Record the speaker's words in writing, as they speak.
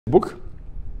book.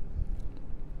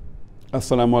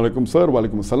 Assalamu alaikum sir, wa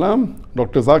alaikum assalam.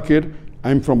 Dr. Zakir, I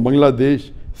am from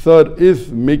Bangladesh. Sir,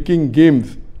 is making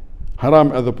games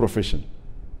haram as a profession?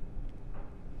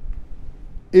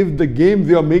 If the games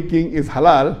you are making is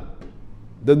halal,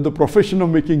 then the profession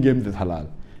of making games is halal.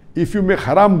 If you make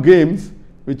haram games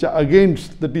which are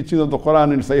against the teachings of the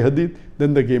Quran and Sahih Hadith,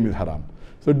 then the game is haram.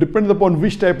 So it depends upon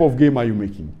which type of game are you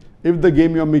making. If the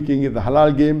game you are making is a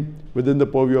halal game within the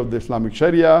purview of the Islamic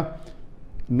Sharia,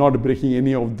 not breaking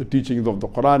any of the teachings of the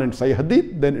Quran and Sahih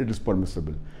Hadith, then it is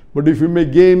permissible. But if you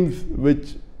make games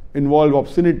which involve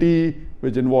obscenity,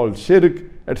 which involve shirk,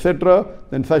 etc.,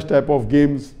 then such type of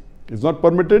games is not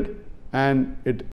permitted and it